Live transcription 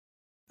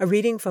A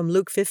reading from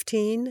Luke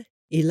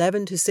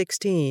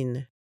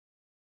 15:11-16.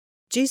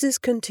 Jesus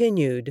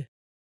continued,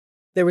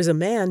 "There was a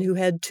man who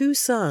had 2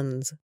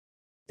 sons.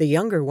 The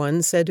younger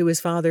one said to his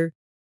father,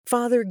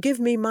 'Father, give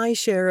me my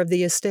share of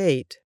the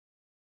estate.'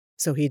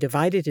 So he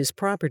divided his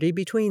property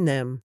between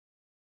them.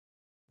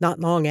 Not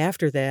long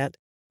after that,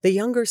 the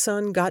younger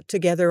son got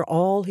together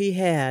all he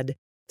had,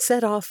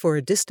 set off for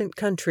a distant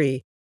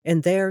country,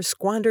 and there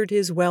squandered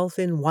his wealth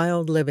in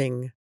wild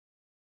living.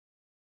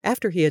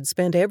 After he had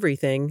spent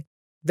everything,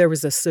 there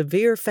was a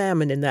severe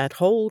famine in that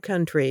whole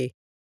country,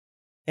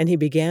 and he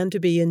began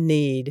to be in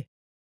need.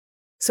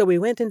 So he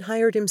went and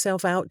hired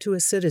himself out to a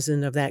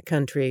citizen of that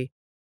country,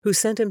 who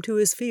sent him to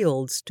his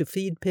fields to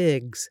feed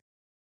pigs.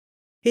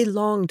 He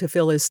longed to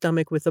fill his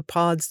stomach with the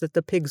pods that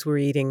the pigs were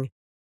eating,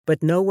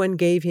 but no one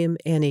gave him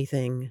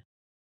anything."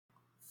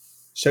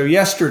 So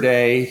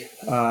yesterday,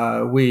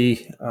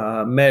 we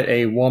met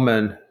a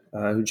woman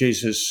who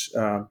Jesus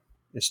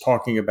is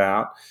talking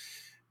about,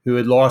 who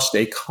had lost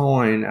a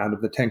coin out of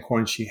the 10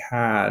 coins she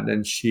had,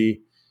 and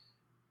she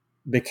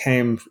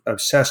became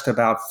obsessed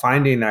about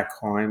finding that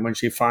coin. When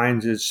she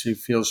finds it, she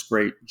feels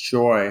great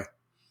joy.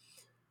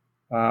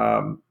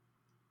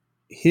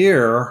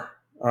 Here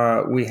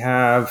we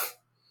have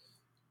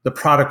the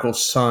prodigal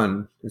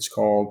son, it's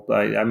called.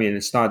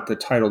 It's not the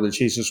title that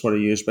Jesus would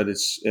have used, but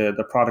it's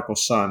the prodigal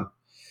son.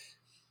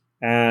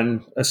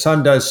 And a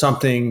son does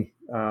something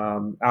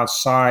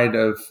outside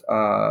of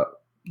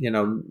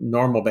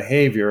normal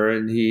behavior,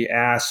 and he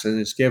asks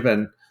and is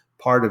given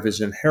part of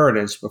his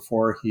inheritance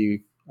before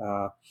he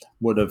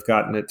would have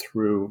gotten it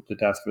through the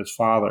death of his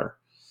father.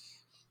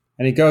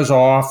 And he goes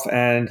off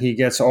and he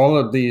gets all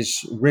of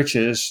these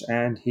riches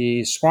and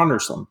he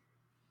squanders them.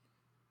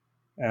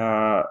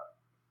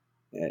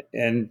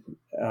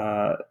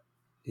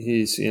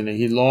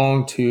 He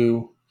longed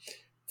to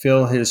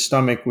fill his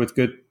stomach with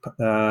good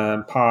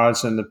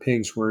pods, and the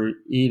pigs were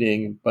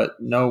eating, but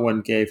no one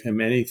gave him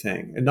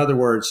anything. In other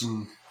words,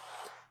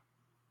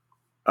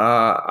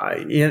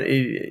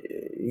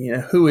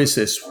 who is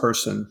this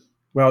person?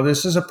 Well,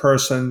 this is a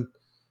person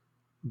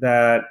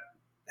that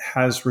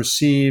has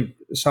received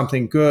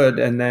something good,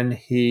 and then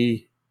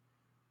he,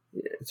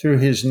 through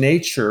his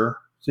nature,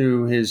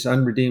 through his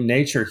unredeemed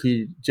nature,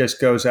 he just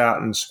goes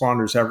out and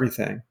squanders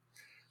everything.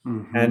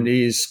 Mm-hmm. And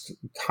he's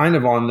kind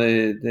of on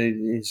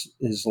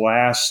his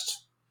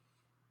last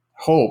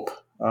hope,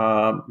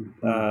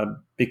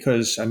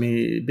 because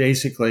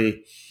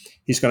basically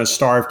he's going to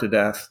starve to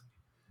death.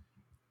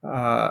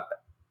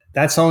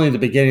 That's only the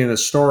beginning of the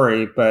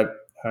story, but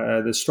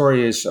the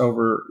story is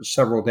over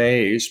several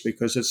days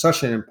because it's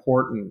such an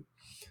important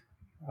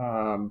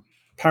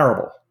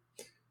parable,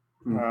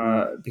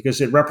 because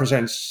it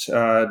represents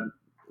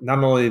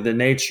not only the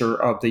nature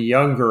of the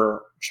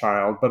younger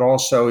child, but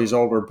also his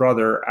older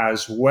brother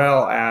as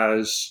well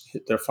as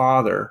their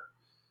father.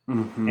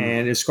 Mm-hmm.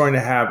 And it's going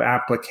to have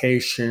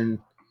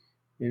application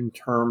in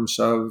terms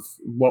of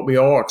what we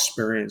all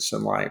experience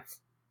in life.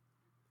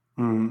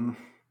 Mm.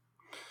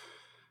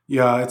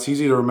 Yeah, it's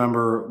easy to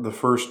remember the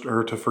first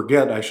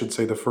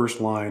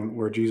line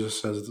where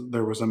Jesus says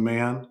there was a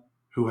man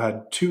who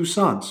had 2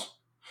 sons.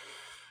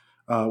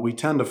 We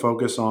tend to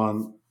focus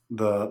on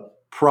the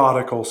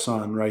prodigal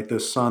son, right?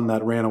 This son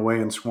that ran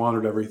away and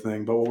squandered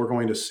everything. But what we're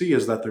going to see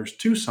is that there's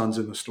 2 sons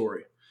in the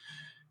story.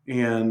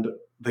 And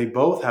they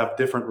both have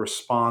different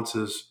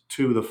responses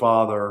to the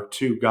Father,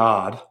 to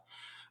God.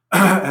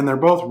 And they're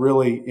both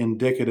really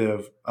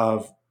indicative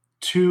of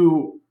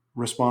 2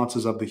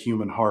 responses of the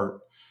human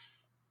heart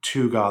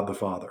to God the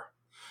Father.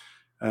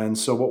 And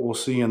so what we'll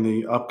see in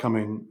the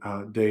upcoming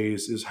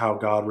days is how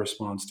God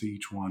responds to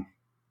each one.